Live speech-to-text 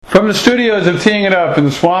From the studios of Teeing It Up in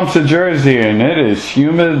the swamps of Jersey, and it is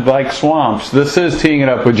humid like swamps, this is Teeing It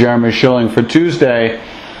Up with Jeremy Schilling for Tuesday,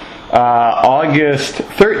 August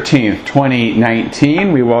 13th,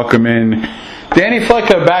 2019. We welcome in Danny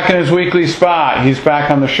Flicka back in his weekly spot. He's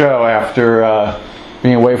back on the show after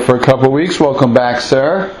being away for a couple of weeks. Welcome back,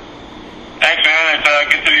 sir. Thanks, man.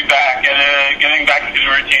 It's good to be back and getting back into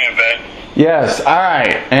the routine a bit. Yes, all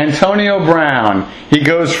right. Antonio Brown. He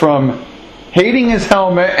goes from hating his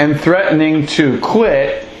helmet and threatening to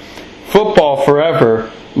quit football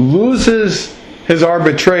forever, loses his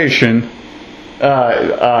arbitration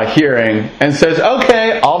hearing, and says,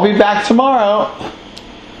 okay, I'll be back tomorrow.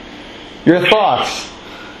 Your thoughts?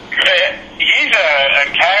 He's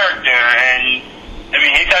a character, and I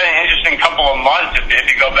mean, he's had an interesting couple of months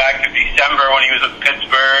if you go back to December when he was at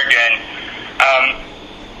Pittsburgh and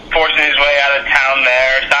forcing his way out of town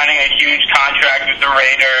there, signing a huge contract with the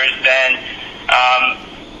Raiders, then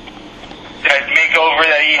that makeover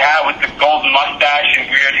that he had with the gold mustache and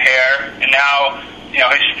weird hair, and now, you know,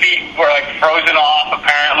 his feet were like frozen off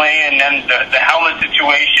apparently, and then the helmet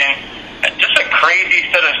situation, just a crazy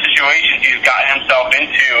set of situations he's gotten himself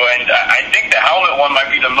into, and I think the helmet one might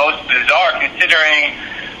be the most bizarre, considering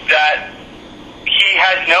that he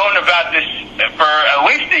has known about this for at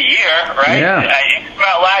least a year, right? Yeah. It came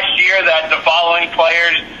out last year that the following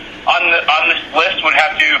players on this list would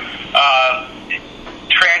have to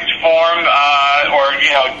transform or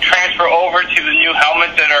transfer over to the new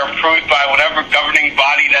helmets that are approved by whatever governing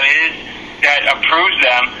body that approves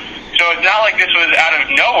them. So it's not like this was out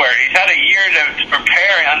of nowhere. He's had a year to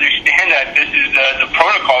prepare and understand that this is the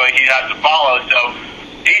protocol that he has to follow. So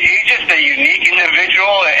he's just a unique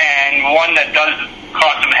individual and one that does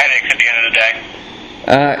cause some headaches at the end of the day.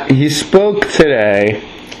 He spoke today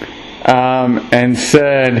and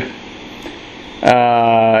said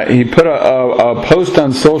he put a post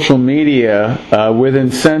on social media with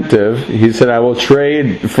incentive. He said, I will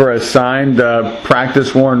trade for a signed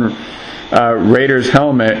practice-worn Raiders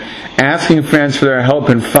helmet, asking fans for their help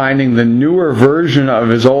in finding the newer version of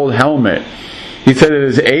his old helmet. He said that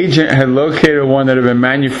his agent had located one that had been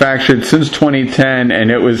manufactured since 2010, and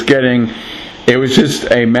it was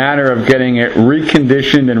just a matter of getting it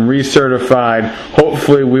reconditioned and recertified.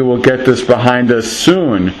 Hopefully we will get this behind us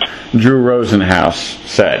soon, Drew Rosenhaus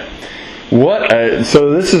said. So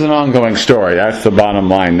this is an ongoing story. That's the bottom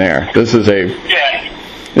line there. This is very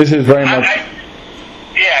much...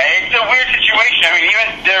 it's a weird situation. I mean,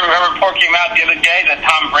 even a report came out the other day that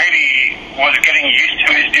Tom Brady was getting used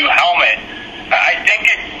to his new helmet. I think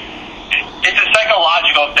it's a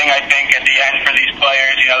psychological thing, I think, at the end for these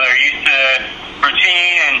players. You know, they're used to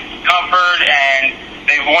routine and comfort, and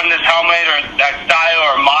they've worn this helmet or that style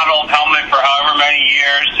or modeled helmet for however many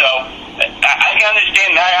years. So I can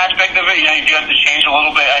understand that aspect of it. You know, you do have to change a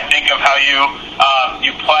little bit, I think, of how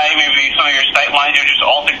you play. Maybe some of your sight lines are just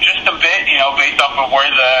altered just a bit, you know, based off of where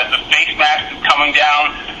the face mask is coming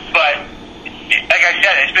down. But like I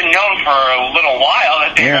said, it's been known for a little while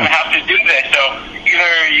that they're going to have to do this. So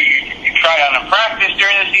either you try it on a practice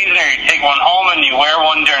during the season, or you take one home and you wear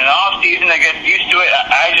one during the off season to get used to it.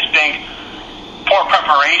 I just think poor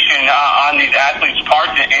preparation on these athletes'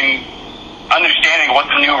 parts in understanding what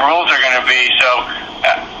the new rules are going to be. So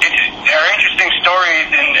they're interesting stories,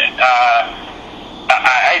 and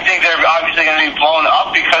I think they're obviously going to be blown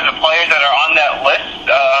up because the players that are on that list,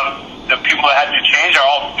 the people that had to change, are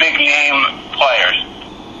all big-name players.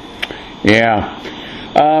 Yeah.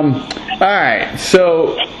 All right.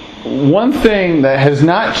 So one thing that has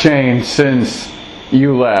not changed since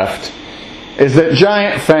you left is that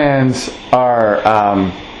Giant fans are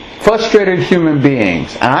frustrated human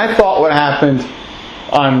beings. And I thought what happened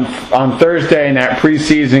on Thursday in that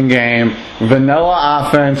preseason game, vanilla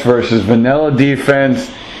offense versus vanilla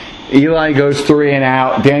defense. Eli goes 3 and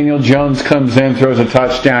out. Daniel Jones comes in, throws a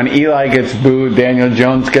touchdown. Eli gets booed. Daniel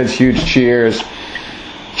Jones gets huge cheers.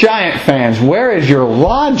 Giant fans, where is your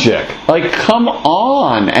logic? Like, come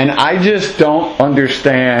on. And I just don't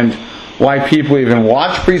understand why people even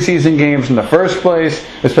watch preseason games in the first place,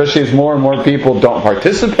 especially as more and more people don't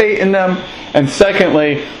participate in them. And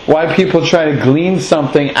secondly, why people try to glean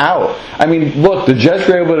something out. I mean, look, the Jets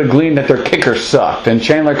were able to glean that their kicker sucked, and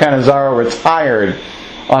Chandler Cannizzaro retired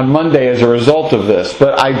on Monday as a result of this.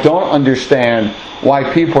 But I don't understand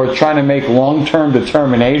why people are trying to make long-term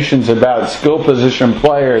determinations about skill position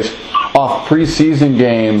players off preseason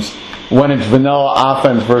games when it's vanilla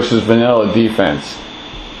offense versus vanilla defense.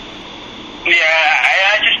 Yeah,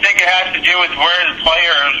 I just think it has to do with where the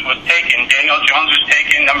player was taken. Daniel Jones was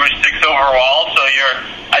taken number 6 overall, so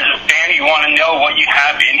as a fan, you want to know what you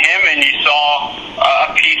have in him, and you saw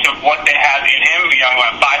a piece of what they have in him. You know, he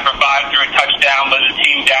went 5 for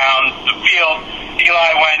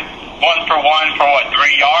 1-for-1 for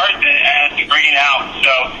 3 yards, and it's a green out.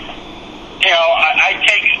 So, I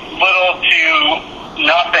take little to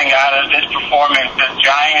nothing out of this performance. The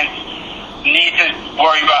Giants need to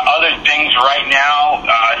worry about other things right now.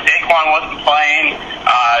 Saquon wasn't playing.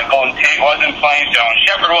 Golden Tate wasn't playing. Sterling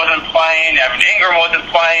Shepard wasn't playing. Evan Ingram wasn't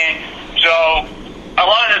playing. So a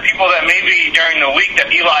lot of the people that maybe during the week that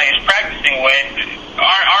Eli is practicing with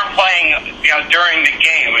aren't playing, during the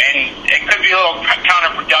game, and it could be a little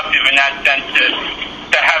counterproductive in that sense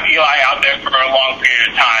to have Eli out there for a long period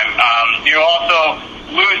of time. You also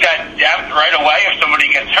lose that depth right away if somebody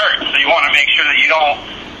gets hurt, so you want to make sure that you don't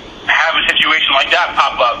have a situation like that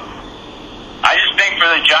pop up. I just think for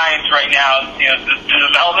the Giants right now, the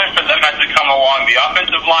development for them has to come along the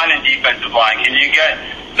offensive line and defensive line. Can you get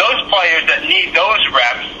those players that need those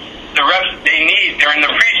reps, the reps they need during the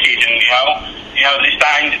preseason? They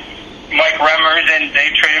signed Mike Remmers and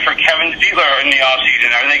they traded for Kevin Zeitler in the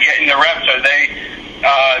offseason. Are they getting the reps? Are they,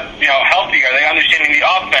 healthy? Are they understanding the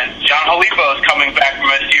offense? John Halipo is coming back from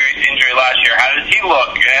a serious injury last year. How does he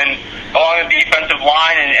look? And along the defensive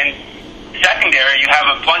line and secondary, you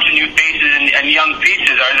have a bunch of new faces and young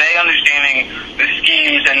pieces. Are they understanding the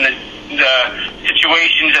schemes and the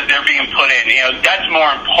situations that they're being put in? That's more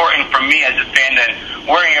important for me as a fan than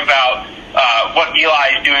worrying about what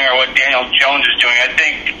Eli is doing or what Daniel Jones is doing. I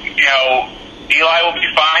think, Eli will be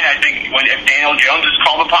fine. I think if Daniel Jones is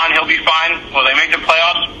called upon, he'll be fine. Will they make the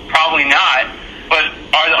playoffs? Probably not. But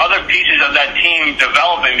are the other pieces of that team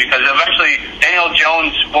developing? Because eventually Daniel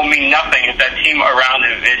Jones will mean nothing if that team around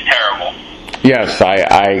him is terrible. Yes,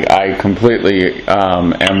 I completely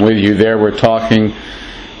am with you there. We're talking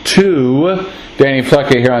to Danny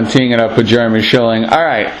Flecker here on Teeing It Up with Jeremy Schilling. All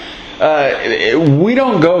right. We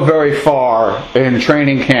don't go very far in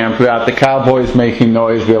training camp without the Cowboys making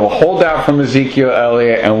noise. We have a holdout from Ezekiel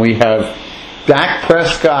Elliott, and we have Dak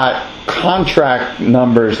Prescott contract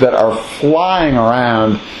numbers that are flying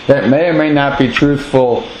around that may or may not be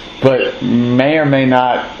truthful, but may or may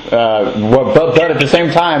not, but at the same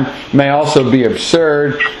time may also be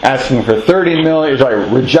absurd. Asking for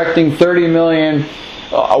rejecting $30 million,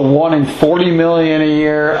 wanting $40 million a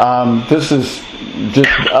year. This is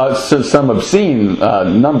just some obscene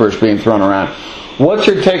numbers being thrown around. What's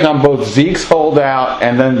your take on both Zeke's holdout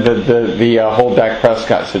and then the whole Dak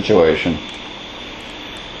Prescott situation?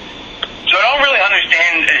 So I don't really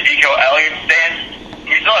understand Ezekiel Elliott's stance.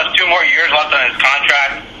 He still has 2 more years left on his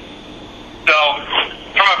contract. So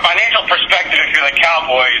from a financial perspective, if you're the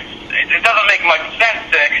Cowboys, it doesn't make much sense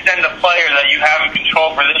to extend a player that you have in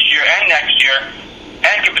control for this year and next year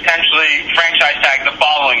and could potentially franchise tag the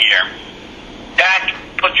following year. Dak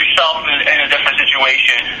puts yourself in a different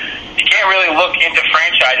situation. You can't really look into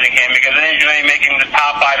franchising him because then you're going to be making the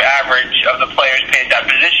top 5 average of the players paid at that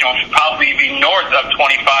position, which would probably be north of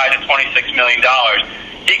 $25 to $26 million.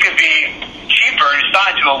 He could be cheaper to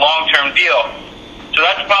sign to a long-term deal. So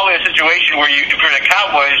that's probably a situation where if you're the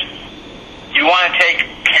Cowboys, you want to take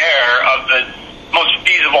care of the most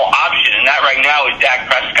feasible option, and that right now is Dak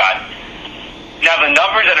Prescott. Now, the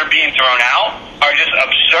numbers that are being thrown out are just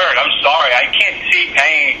absurd. I'm sorry. I can't see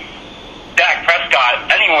paying Dak Prescott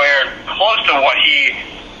anywhere close to what he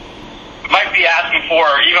might be asking for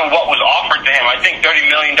or even what was offered to him. I think $30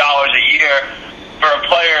 million a year for a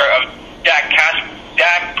player of Dak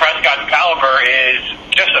Prescott's caliber is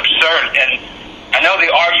just absurd. And I know the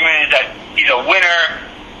argument is that he's a winner.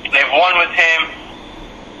 They've won with him.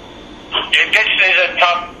 This is a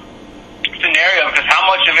tough scenario because how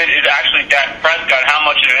much of it is actually Dak Prescott, how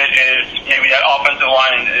much of it is maybe that offensive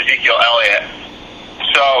line and Ezekiel Elliott.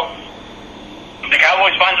 So the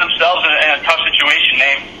Cowboys find themselves in a tough situation.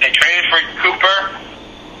 They traded for Cooper,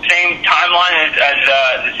 same timeline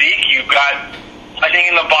as Zeke. You've got, I think,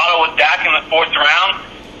 in the bottle with Dak in the 4th round,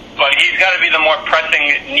 but he's got to be the more pressing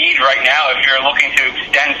need right now if you're looking to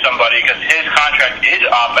extend somebody because his contract is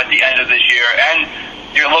up at the end of this year, and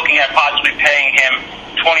you're looking at possibly paying him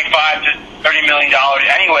 $25 to $30 million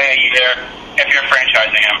anyway a year if you're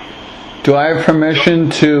franchising him. Do I have permission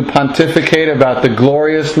to pontificate about the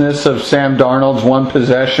gloriousness of Sam Darnold's one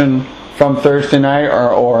possession from Thursday night,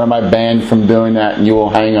 or am I banned from doing that and you will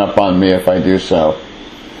hang up on me if I do so?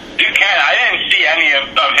 You can. I didn't see any of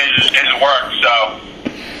his work, so...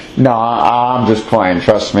 No, I'm just playing.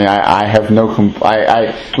 Trust me. I have no.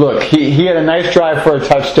 Look. He had a nice drive for a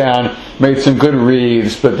touchdown, made some good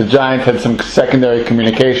reads, but the Giants had some secondary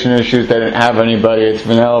communication issues. They didn't have anybody. It's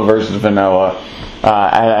vanilla versus vanilla.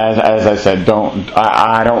 As I said,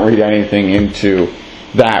 I don't read anything into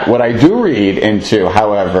that. What I do read into,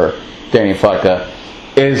 however, Danny Flecker,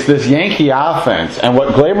 is this Yankee offense and what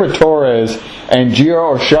Gleyber Torres and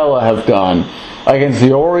Gio Urshela have done. against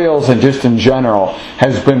the Orioles and just in general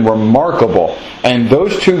has been remarkable. And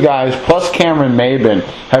those two guys, plus Cameron Maybin,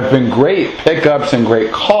 have been great pickups and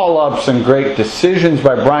great call-ups and great decisions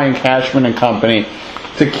by Brian Cashman and company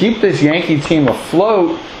to keep this Yankee team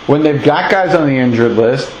afloat when they've got guys on the injured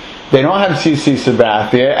list. They don't have CC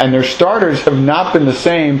Sabathia, and their starters have not been the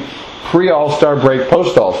same pre-All-Star break,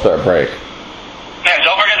 post-All-Star break. Yeah,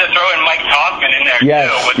 don't forget to throw in Mike Tauchman in there, yes,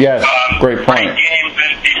 too. With, yes, great point. Great games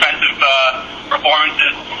and defensive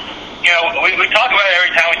performances. You know, we talk about it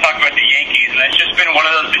every time we talk about the Yankees, and it's just been one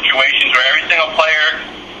of those situations where every single player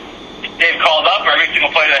they've called up, or every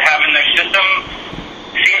single player they have in their system,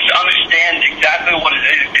 seems to understand exactly what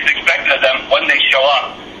is expected of them when they show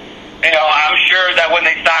up. You know, I'm sure that when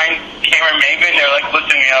they signed Cameron Maybin, they're like,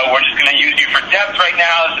 listen, you know, we're just going to use you for depth right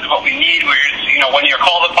now. This is what we need. We're just, you know, when you're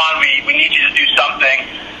called upon, we need you to do something,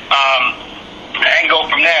 and go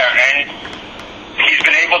from there. And he's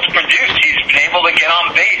been able to produce. He's been able to get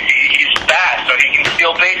on base. He's fast, so he can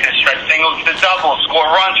steal bases, stretch singles to doubles, score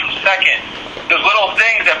runs from second. Those little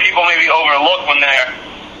things that people maybe overlook when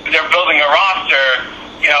they're building a roster,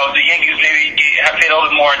 you know, the Yankees maybe have paid a little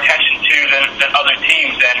bit more attention to than other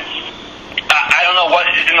teams. And I don't know what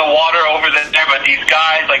is in the water over there, but these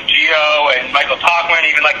guys like Gio and Michael Tauchman,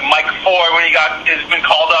 even like Mike Ford, when has been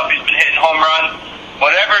called up, he's been hitting home runs.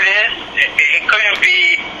 Whatever it is, it couldn't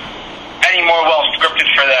be any more well scripted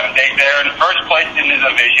for them. They're in first place in the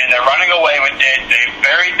division. They're running away with it. They've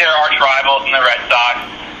buried their arch rivals in the Red Sox.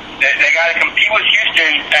 They got to compete with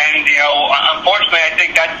Houston, and you know, unfortunately, I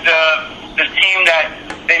think that's the team that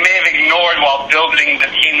they may have ignored while building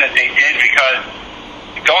the team that they did, because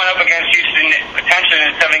going up against Houston potentially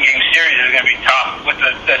in a 7-game series is going to be tough with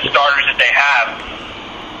the starters that they have.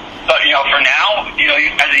 But you know, for now, you know,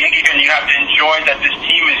 as a Yankee fan, you have to enjoy that this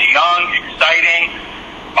team is young, exciting,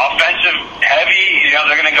 offensive heavy. You know,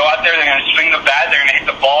 they're going to go out there, they're going to swing the bat, they're going to hit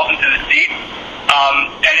the balls into the seats.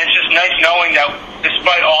 And it's just nice knowing that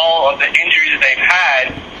despite all of the injuries that they've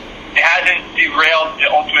had, it hasn't derailed the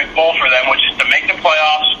ultimate goal for them, which is to make the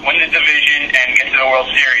playoffs, win the division, and get to the World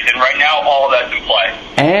Series. And right now, all of that's in play.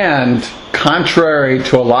 And contrary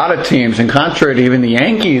to a lot of teams, and contrary to even the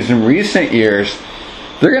Yankees in recent years,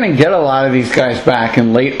 they're going to get a lot of these guys back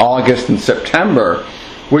in late August and September,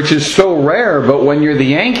 which is so rare. But when you're the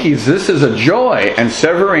Yankees, this is a joy. And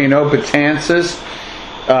Severino, Betances,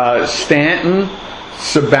 Stanton,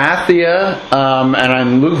 Sabathia,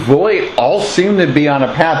 and Luke Voit all seem to be on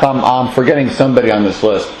a path. I'm forgetting somebody on this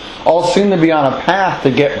list. All seem to be on a path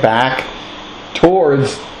to get back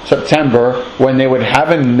towards September, when they would have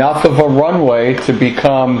enough of a runway to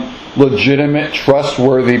become legitimate,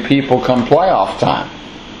 trustworthy people come playoff time.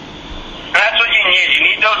 And that's what you need. You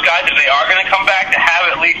need those guys, if they are going to come back, to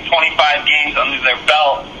have at least 25 games under their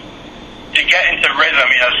belt to get into rhythm.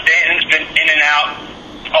 You know, Stanton's been in and out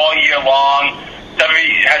all year long.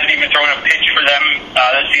 Somebody hasn't even thrown a pitch for them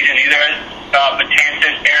this season either.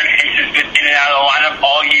 Betances, Aaron Hicks has been in and out of the lineup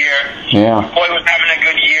all year. Yeah. Boyd was having a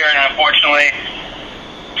good year, and unfortunately,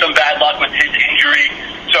 some bad luck with his injury.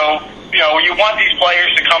 So, you know, you want these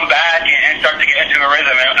players to come back and start to get into a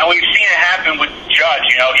rhythm. And we've seen it happen with Judge.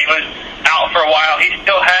 You know, he was out for a while. He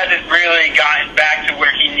still hasn't really gotten back to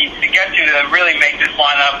where he needs to get to really make this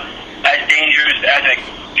lineup as dangerous as it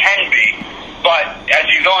can be. But as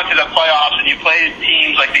you go into the playoffs and you play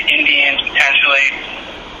teams like the Indians potentially,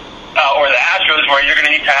 or the Astros, where you're going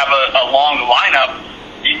to need to have a long lineup,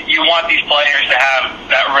 you want these players to have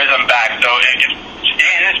that rhythm back. So if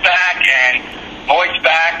Stanton is back and Boyd's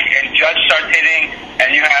back and Judge starts hitting,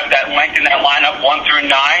 and you have that length in that lineup 1 through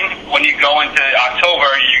 9, when you go into October,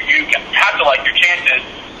 you have to like your chances.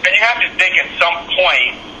 And you have to think at some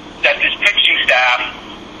point that this pitching staff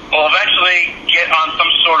will eventually get on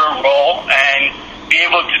some sort of roll and be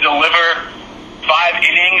able to deliver 5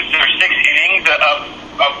 innings or 6 innings of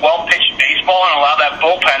well-pitched baseball and allow that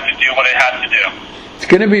bullpen to do what it has to do. It's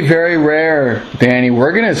going to be very rare, Danny.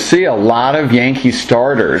 We're going to see a lot of Yankee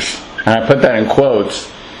starters, and I put that in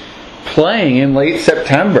quotes, playing in late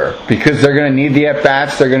September, because they're going to need the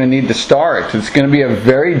at-bats, they're going to need the starts. It's going to be a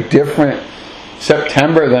very different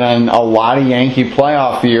September than a lot of Yankee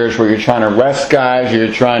playoff years where you're trying to rest guys,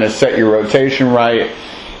 you're trying to set your rotation right.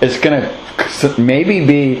 It's going to maybe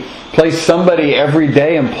be play somebody every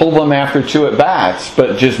day and pull them after 2 at-bats,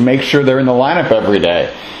 but just make sure they're in the lineup every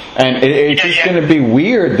day. And it's just going to be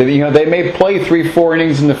weird that, you know, they may play 3-4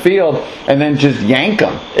 innings in the field and then just yank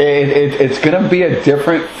them. It's going to be a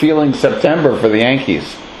different feeling September for the Yankees.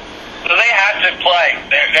 So they have to play.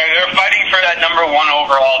 They're fighting for that number 1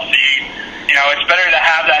 overall seed. You know, it's better to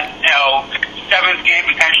have that, you know, seventh game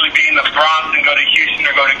potentially being the Bronx and go to Houston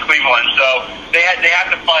or go to Cleveland. So they have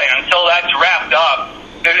to play. Until that's wrapped up,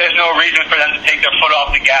 there's no reason for them to take their foot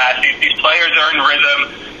off the gas. These players are in rhythm.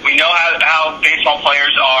 We know how baseball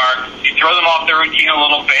players are. You throw them off their routine a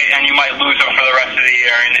little bit, and you might lose them for the rest of the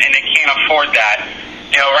year, and they can't afford that.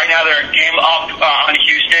 You know, right now they're a game up on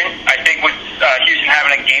Houston. I think with Houston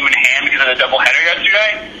having a game in hand because of the doubleheader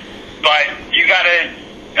yesterday. But you got to,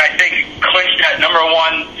 I think, clinch that number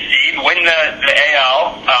one seed, win the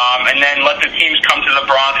AL, and then let the teams come to the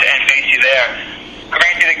Bronx and face you there.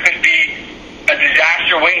 Granted, it could be a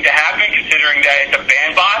disaster waiting to happen considering that it's a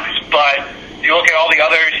bandbox, but you look at all the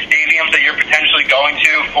other stadiums that you're potentially going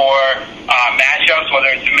to for matchups,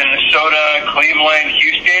 whether it's Minnesota, Cleveland,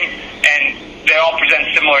 Houston, and they all present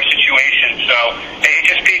similar situations. So it'd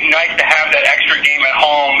just be nice to have that extra game at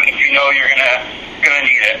home if you know you're gonna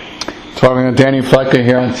need it. Talking to Danny Flecker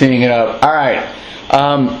here on Teeing It Up. All right,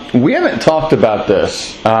 we haven't talked about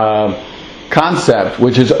this concept,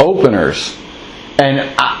 which is openers. And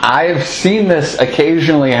I've seen this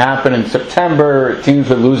occasionally happen in September, teams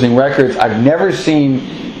with losing records. I've never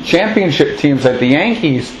seen championship teams like the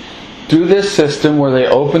Yankees do this system where they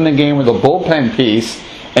open the game with a bullpen piece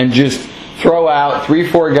and just throw out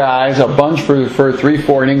 3-4 guys, a bunch for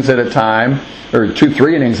 3-4 innings at a time, or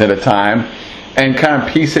 2-3 innings at a time, and kind of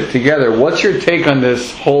piece it together. What's your take on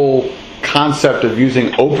this whole concept of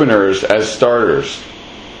using openers as starters?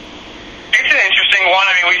 It's an interesting one.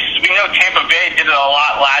 I mean, we know Tampa Bay did it a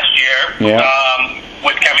lot last year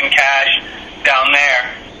with Kevin Cash down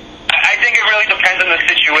there. I think it really depends on the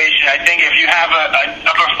situation. I think if you have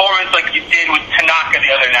a performance like you did with Tanaka the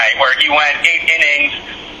other night, where he went 8 innings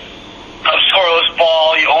of scoreless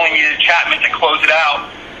ball, you only needed Chapman to close it out,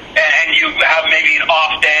 and you have maybe an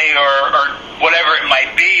off day or whatever it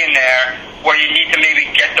might be in there, where you need to maybe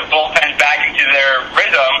get the bullpen back into their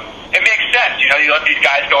rhythm, it makes sense. You know, you let these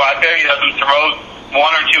guys go out there, you let them throw 1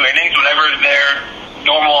 or 2 innings, whatever their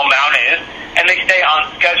normal amount is, and they stay on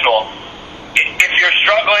schedule. If you're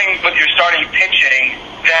struggling with your starting pitching,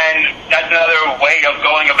 then that's another way of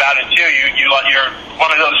going about it too. You let your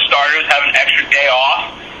one of those starters have an extra day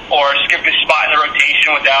off, or skip a spot in the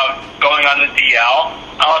rotation without going on the DL,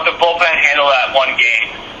 and let the bullpen handle that one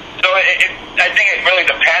game. So I think it really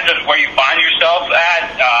depends on where you find yourself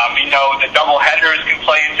at. You know, the double headers can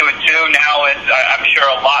play into it too. Now, I'm sure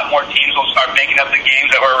a lot more teams will start making up the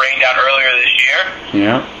games that were rained out earlier this year.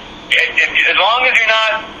 Yeah. As long as you're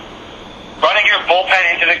not running your bullpen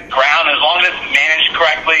into the ground, as long as it's managed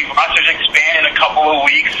correctly, rosters expand in a couple of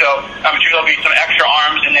weeks, so I'm sure there'll be some extra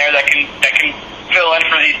arms in there that can fill in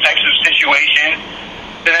for these types of situations,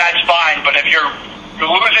 then that's fine. But if you're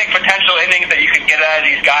losing potential innings that you could get out of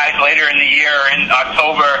these guys later in the year in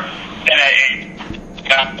October, then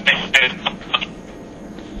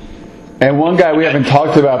And one guy we haven't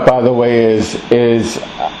talked about, by the way, is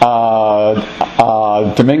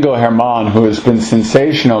Domingo Germán, who has been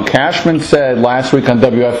sensational. Cashman said last week on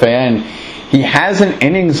WFAN he has an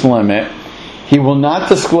innings limit. He will not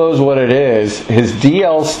disclose what it is. His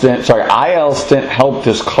IL stint helped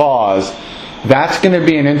his cause. That's going to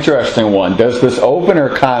be an interesting one. Does this opener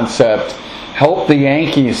concept help the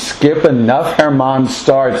Yankees skip enough Germán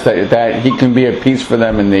starts that he can be a piece for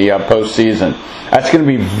them in the postseason? That's going to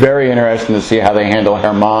be very interesting to see how they handle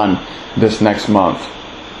Germán this next month.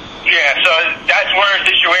 Yeah, so that's where a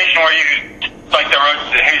situation where you like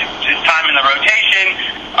his time in the rotation,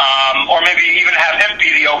 or maybe even have him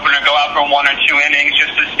be the opener, go out for 1 or 2 innings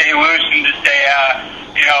just to stay loose and to stay,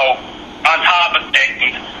 on top of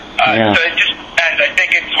things. So it just depends. I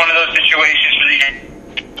think it's one of those situations for the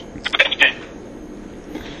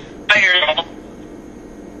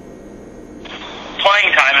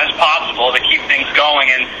playing time as possible to keep things going,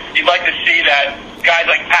 and you'd like to see that guys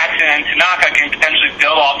like Paxton and Tanaka can potentially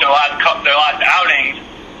build off their last outings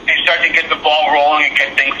and start to get the ball rolling and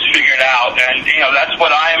get things figured out. And that's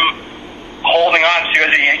what I'm holding on to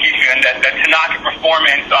as a Yankees fan. That Tanaka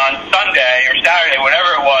performance on Sunday or Saturday,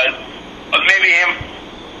 whatever it was maybe him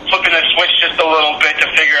flipping the switch just a little bit to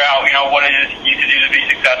figure out, what it is he needs to do to be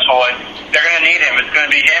successful. And they're going to need him. It's going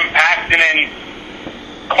to be him, Paxton, and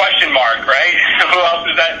question mark, right? Who else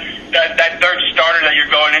is that third starter that you're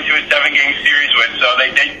going into a 7-game series with? So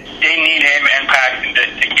they need him and Paxton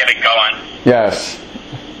to get it going. Yes.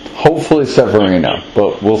 Hopefully Severino,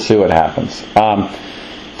 but we'll see what happens.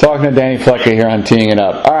 Talking to Danny Flecker here on Teeing It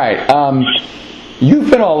Up. All right. You've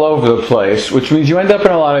been all over the place, which means you end up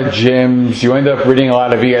in a lot of gyms. You end up reading a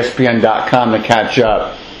lot of ESPN.com to catch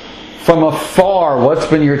up. From afar, what's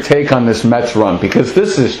been your take on this Mets run? Because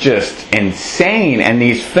this is just insane. And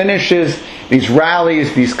these finishes, these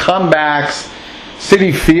rallies, these comebacks.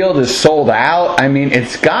 Citi Field is sold out. I mean,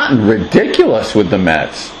 it's gotten ridiculous with the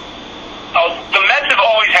Mets. Oh, the Mets have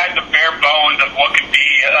always had the bare bones of what could be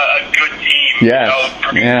a good team. Yes.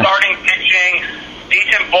 Starting pitching,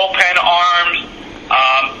 decent bullpen arms,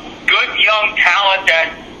 good young talent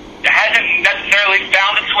that hasn't necessarily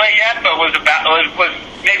found its way yet, but was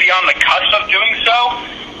maybe on the cusp of doing so.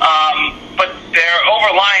 But their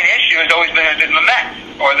overlying issue has always been the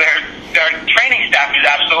Mets, or their training staff is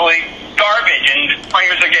absolutely garbage, and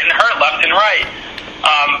players are getting hurt left and right.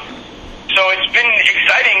 So it's been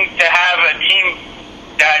exciting to have a team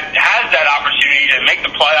that has that opportunity to make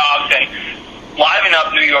the playoffs and liven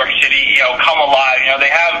up New York City, come alive.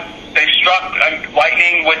 They've struck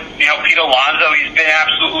lightning with, Pete Alonso. He's been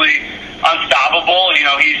absolutely unstoppable.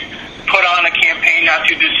 He's put on a campaign not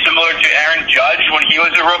too dissimilar to Aaron Judge when he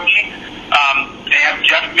was a rookie. They have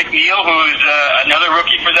Jeff McNeil, who's another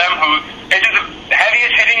rookie for them, who isn't the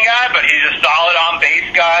heaviest hitting guy, but he's a solid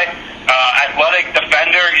on-base guy, athletic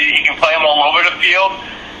defender. He can play him all over the field.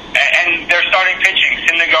 And they're starting pitching.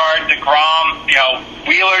 Syndergaard, DeGrom,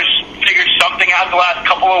 Wheeler's figured something out the last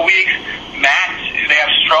couple of weeks. Matt, they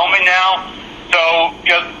have Stroman now. So,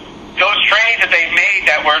 those trades that they've made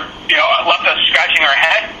that were, left us scratching our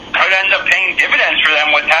head could end up paying dividends for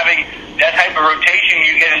them with having that type of rotation.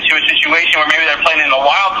 You get into a situation where maybe they're playing in the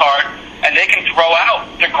wild card and they can throw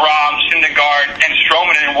out DeGrom, Syndergaard, and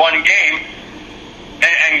Stroman in one game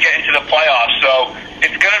and get into the playoffs. So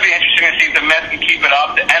it's going to be interesting to see if the Mets can keep it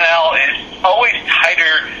up. The NL is always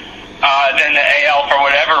tighter than the AL for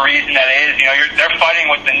whatever reason that is. They're fighting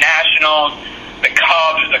with the Nationals, the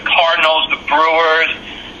Cubs, the Cardinals, the Brewers.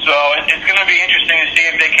 So it's going to be interesting to see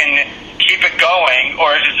if they can keep it going,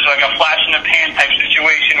 or is it just like a flash in the pan type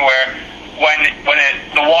situation where when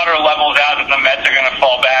the water levels out, that the Mets are going to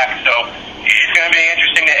fall back. So it's going to be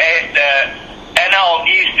interesting. The NL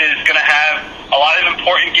East is going to have a lot of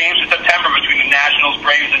important games in September between the Nationals,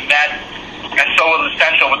 Braves, and Mets, and so will the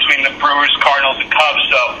Central between the Brewers, Cardinals, and Cubs.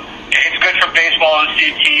 So it's good for baseball to see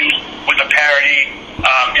teams with a parity.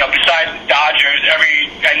 Besides the Dodgers,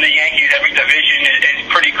 and the Yankees, every division is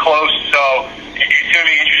pretty close. So it's going to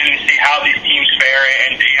be interesting to see how these teams fare,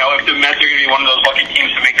 and if the Mets are going to be one of those lucky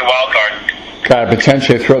teams to make the wild card. Got to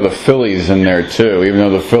potentially throw the Phillies in there too, even though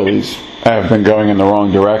the Phillies have been going in the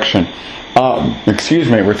wrong direction. Excuse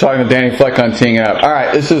me, we're talking to Danny Fleck on Teeing It Up. All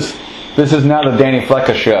right, this is now the Danny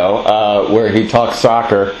Flecka show, where he talks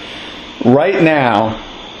soccer. Right now,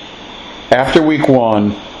 after week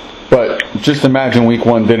one, but just imagine week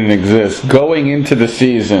one didn't exist. Going into the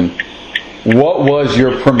season, what was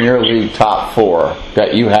your Premier League top four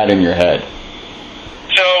that you had in your head?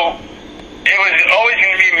 So it was always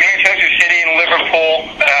going to be Manchester City and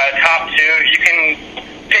Liverpool, top two. You can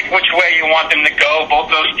pick which way you want them to go. Both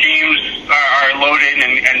those teams are loaded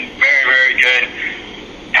and very, very good.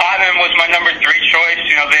 Tottenham was my number three choice.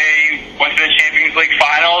 They went to the Champions League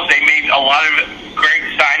finals. They made a lot of great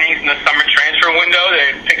signings in the summer transfer window.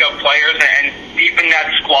 They pick up players and deepen that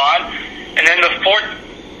squad. And then the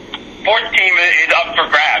fourth team is up for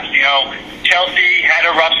grabs. Chelsea had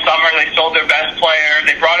a rough summer. They sold their best player.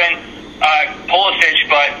 They brought in Pulisic,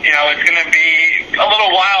 but it's going to be a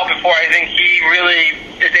little while before I think he really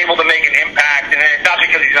is able to make an impact. And it's not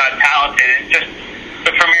because he's not talented. It's just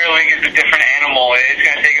the Premier League is a different animal. It's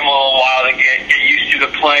going to take him a little while to get used to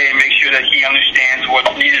the play and make sure that he understands what's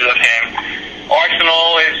needed of him.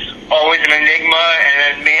 Arsenal is always an enigma,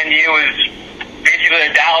 and Man U is basically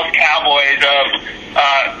the Dallas Cowboys of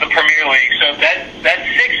the Premier League. So that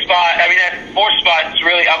fourth spot is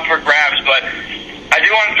really up for grabs. But I do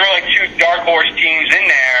want to throw two dark horse teams in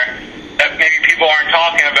there that maybe people aren't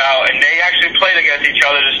talking about, and they actually played against each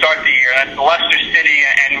other to start the year. That's Leicester City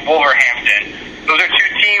and Wolverhampton. Those are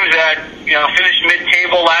two teams that finished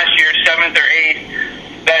mid-table last year, 7th or 8th.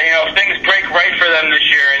 That if things break right for them this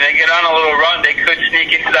year and they get on a little run, they could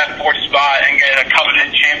sneak into that fourth spot and get a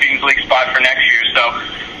coveted Champions League spot for next year. So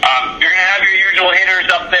you're going to have your usual hitters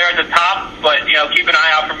up there at the top, but keep an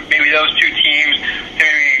eye out for maybe those two teams to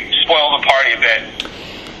maybe spoil the party a bit.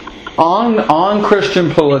 On Christian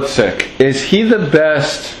Pulisic, is he the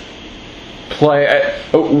best player?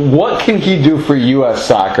 What can he do for U.S.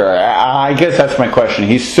 soccer? I guess that's my question.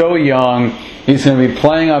 He's so young. He's going to be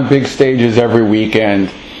playing on big stages every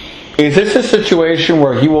weekend. Is this a situation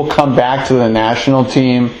where he will come back to the national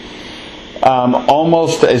team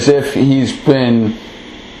almost as if he's been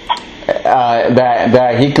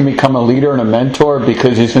that he can become a leader and a mentor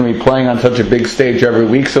because he's going to be playing on such a big stage every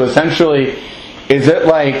week? So essentially, is it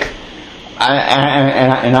like,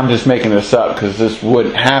 and I'm just making this up because this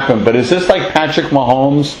wouldn't happen, but is this like Patrick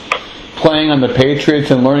Mahomes playing on the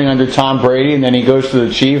Patriots and learning under Tom Brady, and then he goes to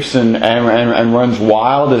the Chiefs and runs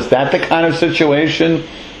wild? Is that the kind of situation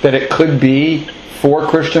that it could be for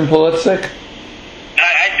Christian Pulisic?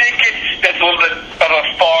 I think that's a little bit of a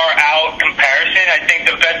far out comparison. I think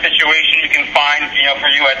the best situation you can find, for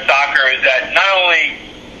U.S. soccer is that not only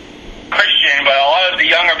Christian, but a lot of the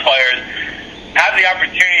younger players have the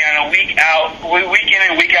opportunity on a week in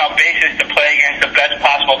and week out basis to play against the best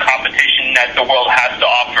possible competition that the world has to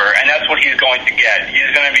offer, and that's what he's going to get. He's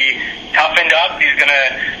going to be toughened up. He's going to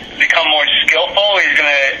become more skillful. He's going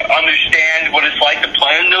to understand what it's like to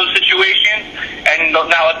play in those situations and not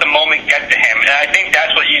let the moment get to him. And I think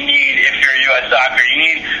that's what you need if you're U.S. soccer. You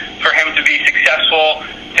need for him to be successful,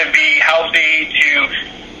 to be healthy, to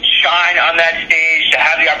shine on that stage, to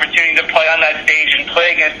have the opportunity to play on that stage and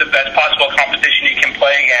play against the best possible competition he can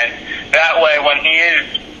play against. That way, when he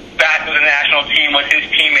is back with the national team with his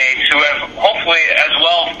teammates who have hopefully as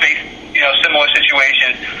well faced similar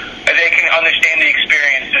situations, they can understand the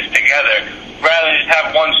experiences together rather than just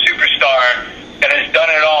have one superstar that has done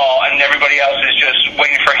it all and everybody else is just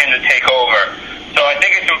waiting for him to take over. So I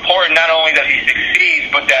think it's important not only that he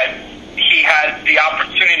succeeds, but that he has the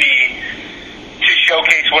opportunity to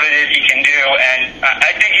showcase what it is he can do, and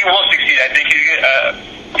I think he will succeed. I think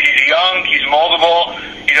he's young, he's moldable,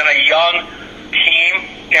 he's on a young team.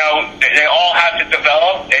 They all have to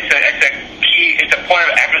develop. It's a point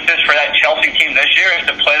of emphasis for that Chelsea team this year is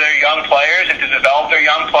to play their young players and to develop their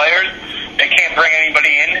young players. They can't bring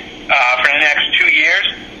anybody in for the next 2 years,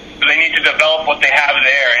 so they need to develop what they have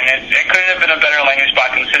there, and it couldn't have been a better landing spot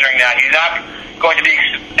considering that. He's not going to be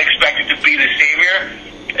expected to be the savior.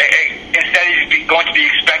 Instead, he's going to be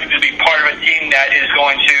expected to be part of a team that is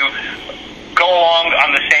going to go along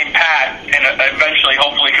on the same path and eventually,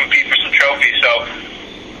 hopefully, compete for some trophies. So,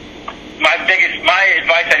 my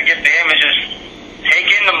advice I'd give to him is just take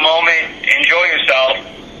in the moment, enjoy yourself,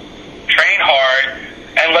 train hard,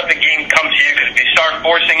 and let the game come to you. Because if you start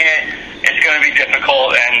forcing it, it's going to be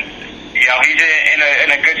difficult. And he's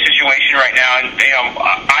in a good situation right now, and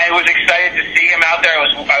I was excited to see him out there.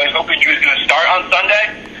 I was hoping he was going to start on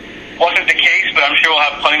Sunday. Wasn't the case, but I'm sure we'll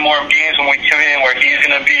have plenty more games when we tune in where he's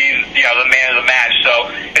going to be the man of the match. So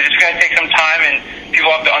it's just going to take some time, and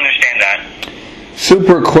people have to understand that.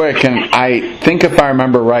 Super quick, and I think if I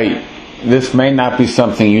remember right, this may not be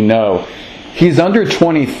something you know. He's under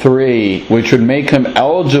 23, which would make him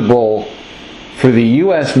eligible for the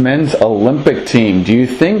U.S. men's Olympic team. Do you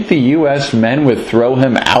think the U.S. men would throw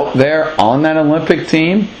him out there on that Olympic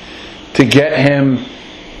team to get him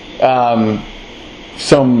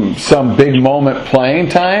some big moment playing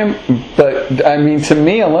time? But, I mean, to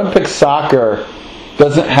me, Olympic soccer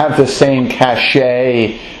doesn't have the same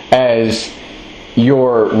cachet as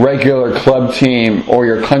your regular club team or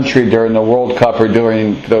your country during the World Cup or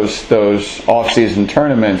during those off-season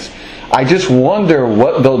tournaments. I just wonder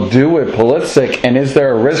what they'll do with Pulisic, and is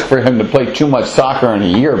there a risk for him to play too much soccer in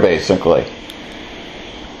a year, basically?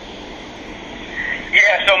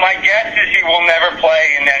 Yeah, so my guess is he will never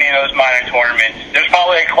play in any of those minor tournaments. There's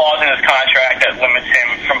probably a clause in his contract that limits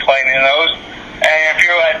him from playing in those. And if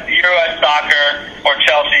you're at soccer or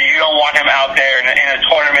Chelsea, you don't want him out there in a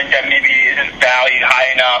tournament that maybe isn't valued high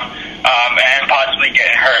enough and possibly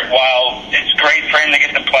getting hurt. While it's great for him to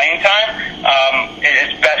get the playing time,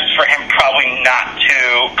 it's best for him probably not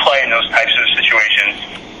to play in those types of situations.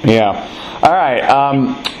 Yeah. All right.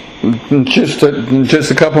 Just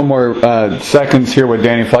a couple more seconds here with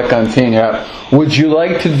Danny Fleckantine. Would you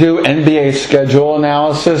like to do NBA schedule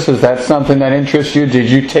analysis? Is that something that interests you? Did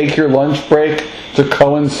you take your lunch break to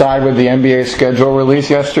coincide with the NBA schedule release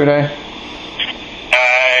yesterday?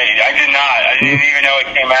 I did not. I didn't even know it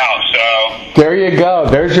came out. So there you go.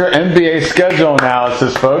 There's your NBA schedule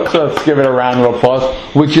analysis, folks. Let's give it a round of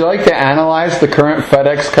applause. Would you like to analyze the current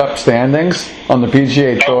FedEx Cup standings on the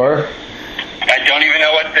PGA Tour? I don't even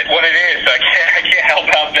know what it is, so I can't help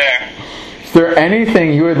out there. Is there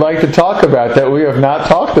anything you would like to talk about that we have not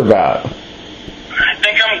talked about? I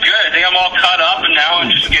think I'm good. I think I'm all caught up, and now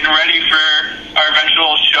I'm just getting ready for our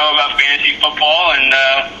eventual show about fantasy football and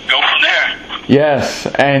go from there. Yes,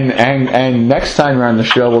 and next time you're on the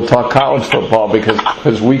show, we'll talk college football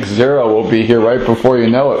because week 0 will be here right before you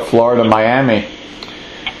know it, Florida, Miami.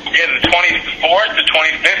 Yeah, the 24th, the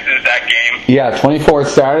 25th is that game. Yeah, 24th,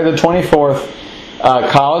 Saturday the 24th.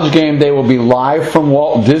 College game day will be live from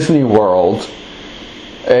Walt Disney World.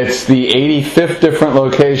 It's the 85th different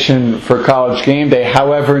location for College game day.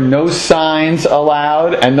 However, no signs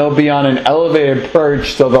allowed, and they'll be on an elevated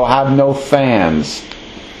perch, so they'll have no fans. Is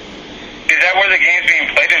that where the game's being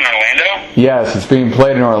played in Orlando? Yes, it's being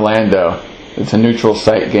played in Orlando. It's a neutral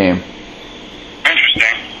site game.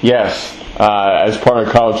 Interesting. Yes, as part of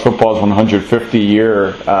college football's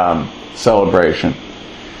 150-year celebration.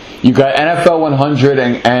 You got NFL 100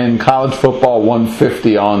 and college football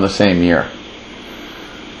 150 all in the same year.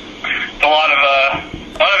 It's a lot of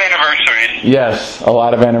anniversaries. Yes, a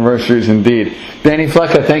lot of anniversaries indeed. Danny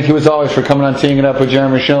Flecka, thank you as always for coming on Teeing It Up with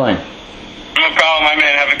Jeremy Schilling. No problem, my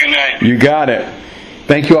man. Have a good night. You got it.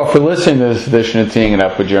 Thank you all for listening to this edition of Teeing It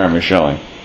Up with Jeremy Schilling.